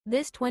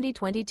This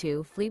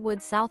 2022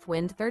 Fleetwood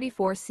Southwind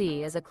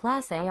 34C is a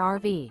Class A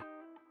RV.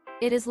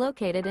 It is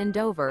located in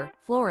Dover,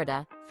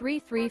 Florida,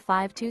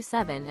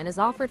 33527 and is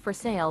offered for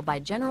sale by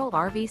General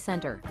RV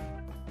Center.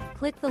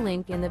 Click the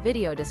link in the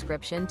video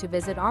description to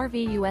visit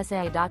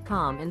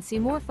RVUSA.com and see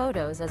more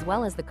photos as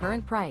well as the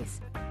current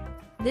price.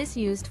 This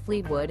used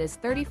Fleetwood is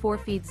 34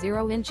 feet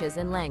 0 inches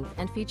in length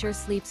and features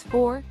sleeps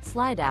 4,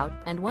 slide-out,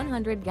 and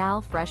 100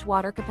 gal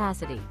freshwater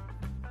capacity.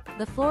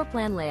 The floor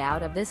plan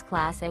layout of this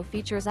Class A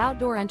features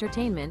outdoor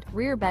entertainment,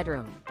 rear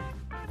bedroom.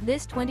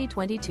 This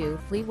 2022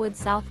 Fleetwood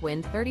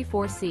Southwind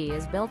 34C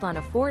is built on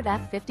a Ford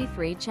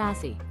F-53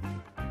 chassis.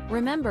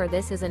 Remember,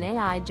 this is an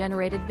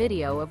AI-generated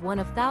video of one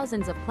of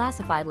thousands of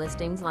classified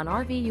listings on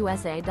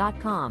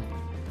RVUSA.com.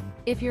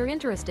 If you're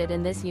interested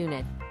in this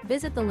unit,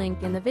 visit the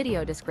link in the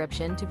video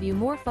description to view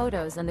more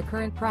photos and the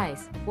current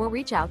price, or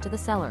reach out to the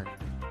seller.